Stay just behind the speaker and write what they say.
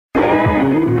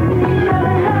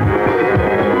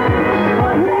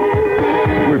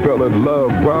Fell in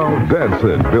love while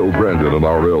dancing. Bill Brandon and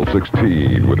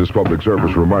RL16 with this public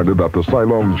service reminder that the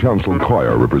Siloam Chancel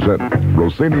Choir represent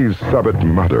Rossini's Sabbath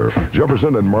Mater,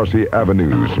 Jefferson and Marcy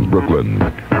Avenues in Brooklyn.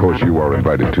 Of course, you are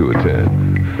invited to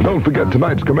attend. And don't forget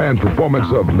tonight's command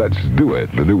performance of Let's Do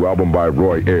It, the new album by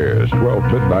Roy Ayers,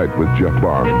 12 midnight with Jeff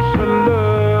Barnes. It's a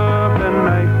love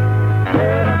night.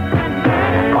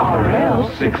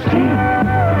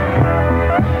 RL16.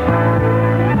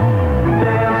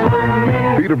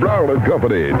 Peter Brown and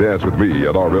Company. Dance with me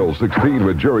at RL16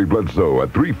 with Gerry Bledsoe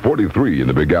at 3:43 in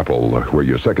the Big Apple, where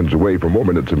you're seconds away for more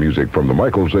minutes of music from the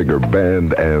Michael Zager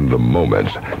Band and the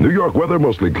Moments. New York weather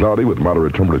mostly cloudy with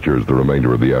moderate temperatures the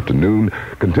remainder of the afternoon.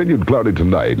 Continued cloudy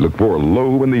tonight. Look for a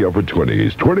low in the upper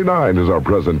 20s. 29 is our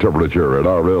present temperature at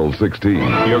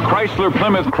RL16. Your Chrysler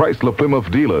Plymouth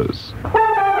dealers.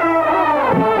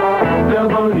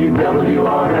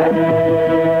 WWRL.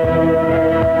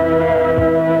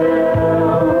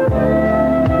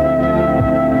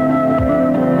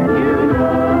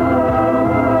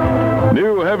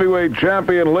 Heavyweight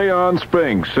champion Leon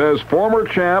Spinks says former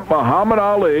champ Muhammad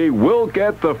Ali will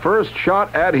get the first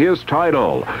shot at his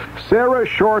title. Sarah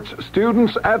Short's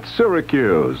students at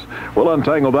Syracuse. We'll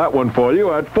untangle that one for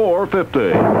you at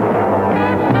 4:50.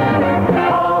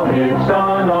 All hits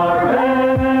on RL.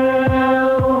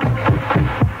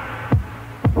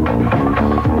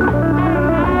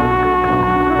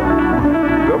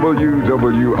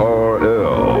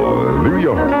 WWRL, New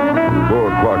York. 4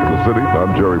 o'clock in the city.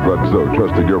 I'm Gerry Bledsoe,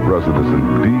 trusting your presence is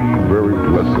indeed very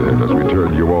blessed as we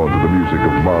turn you on to the music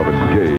of Marvin Gaye.